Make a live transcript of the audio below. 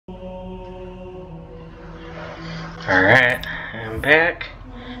Alright, I'm back.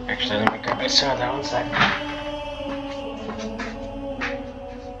 Actually, let me grab my soda, one sec.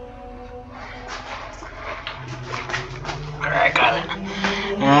 Alright, got it.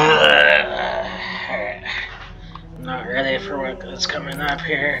 Alright. I'm not ready for what's coming up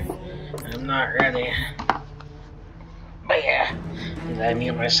here. I'm not ready. But yeah, did I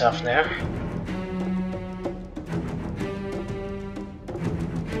mute myself now?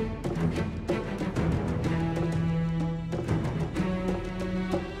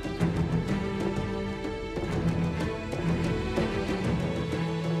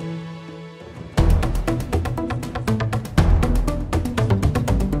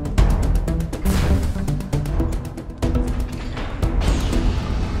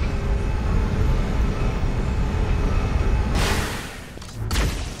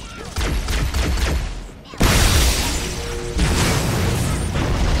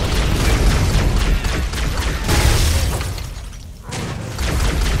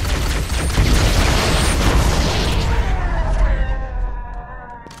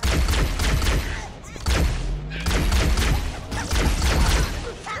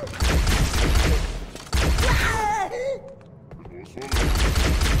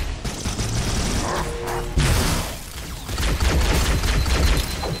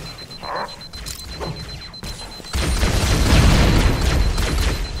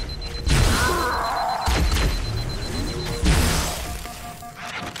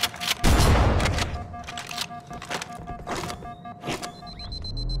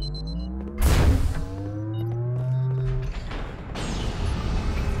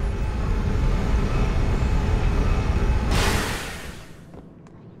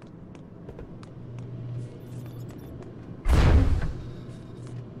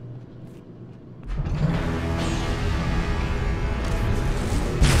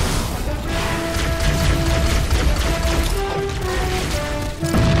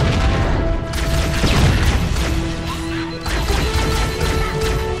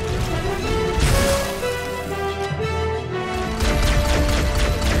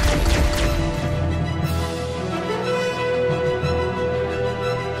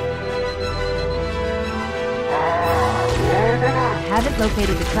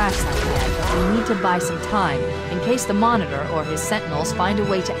 Located the crash site yet, but we need to buy some time in case the Monitor or his Sentinels find a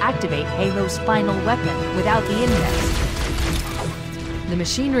way to activate Halo's final weapon without the index. The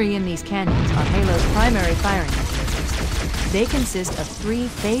machinery in these canyons are Halo's primary firing mechanisms. They consist of 3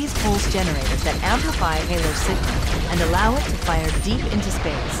 phase pulse generators that amplify Halo's signal and allow it to fire deep into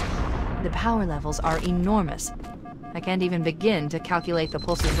space. The power levels are enormous. I can't even begin to calculate the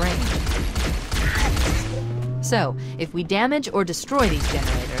pulse's range. So, if we damage or destroy these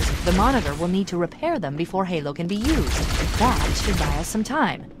generators, the Monitor will need to repair them before Halo can be used. That should buy us some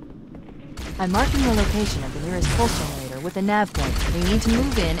time. I'm marking the location of the nearest pulse generator with a nav point. We need to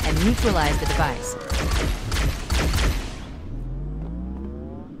move in and neutralize the device.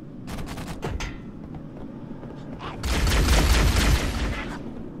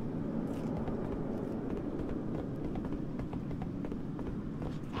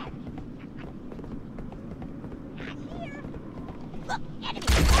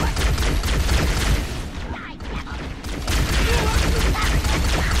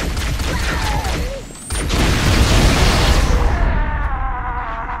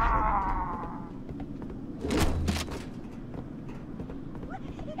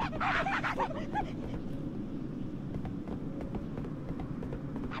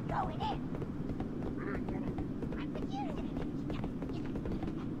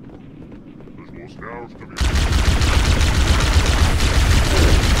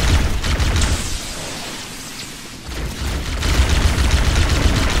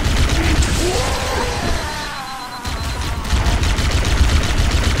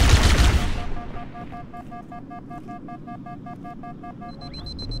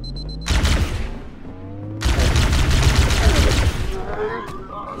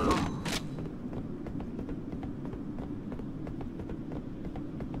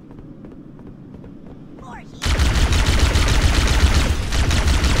 More heat.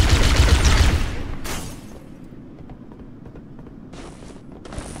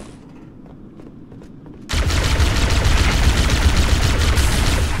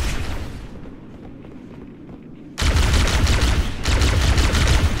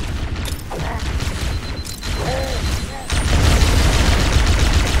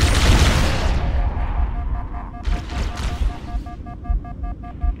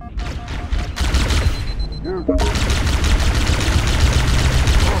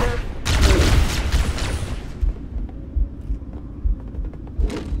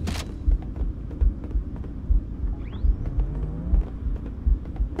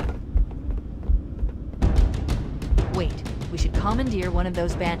 commandeer one of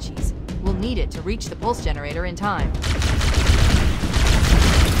those Banshees. We'll need it to reach the pulse generator in time.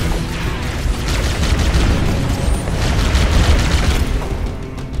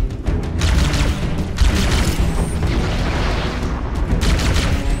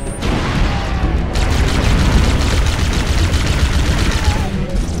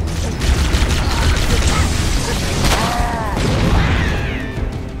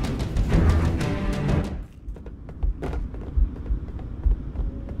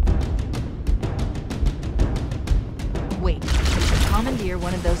 Commandeer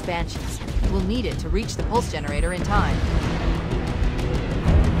one of those Banshees. We'll need it to reach the pulse generator in time.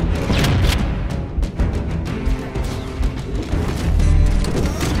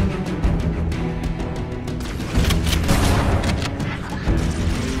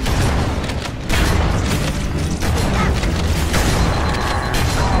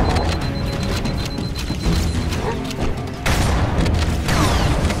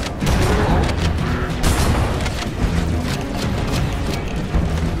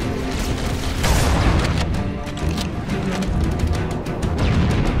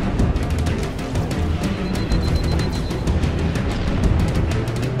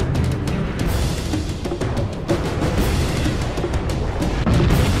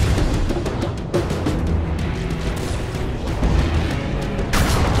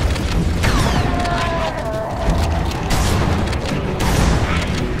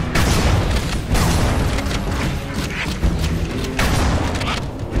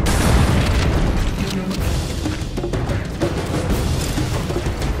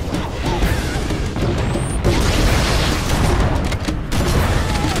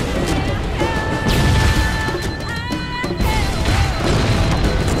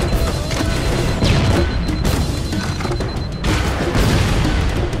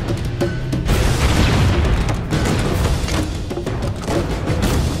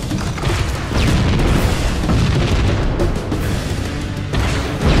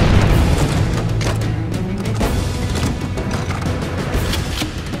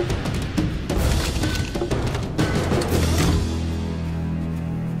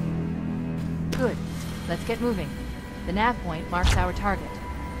 Good. Let's get moving. The nav point marks our target.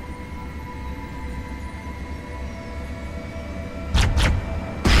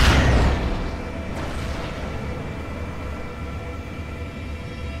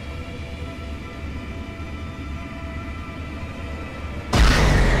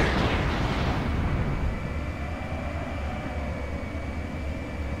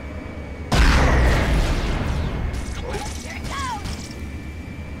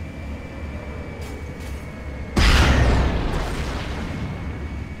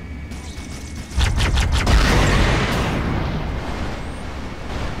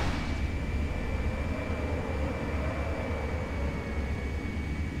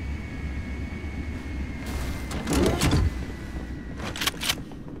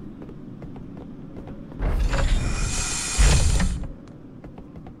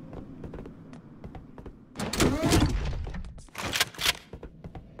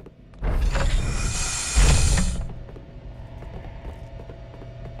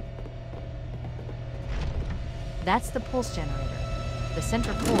 That's the pulse generator. The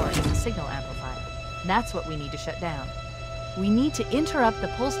center core is the signal amplifier. That's what we need to shut down. We need to interrupt the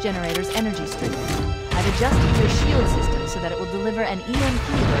pulse generator's energy stream. I've adjusted your shield system so that it will deliver an EMP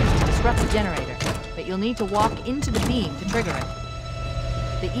burst to disrupt the generator, but you'll need to walk into the beam to trigger it.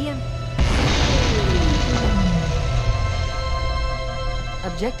 The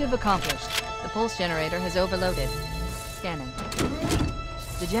Objective accomplished. The pulse generator has overloaded. Scanning.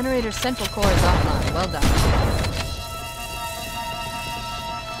 The generator's central core is offline. Well done.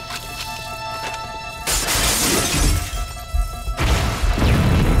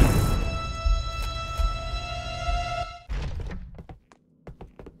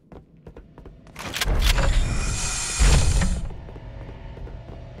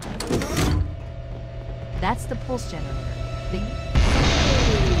 That's the pulse generator.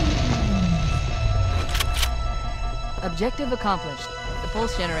 Objective accomplished. The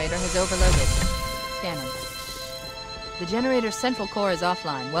pulse generator has overloaded. Scanning. The generator's central core is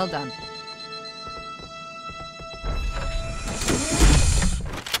offline. Well done.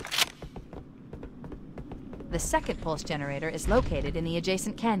 The second pulse generator is located in the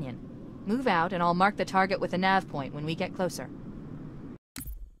adjacent canyon. Move out and I'll mark the target with a nav point when we get closer.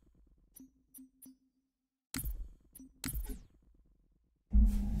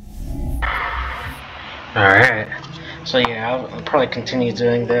 Alright, so yeah, I'll probably continue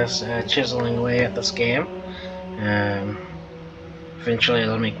doing this, chiseling away at this game. Eventually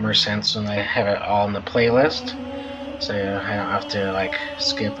it'll make more sense when I have it all in the playlist. so I don't have to like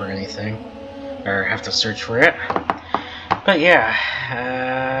skip or anything, or have to search for it. But yeah,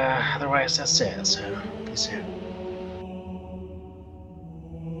 otherwise that's it. So peace out.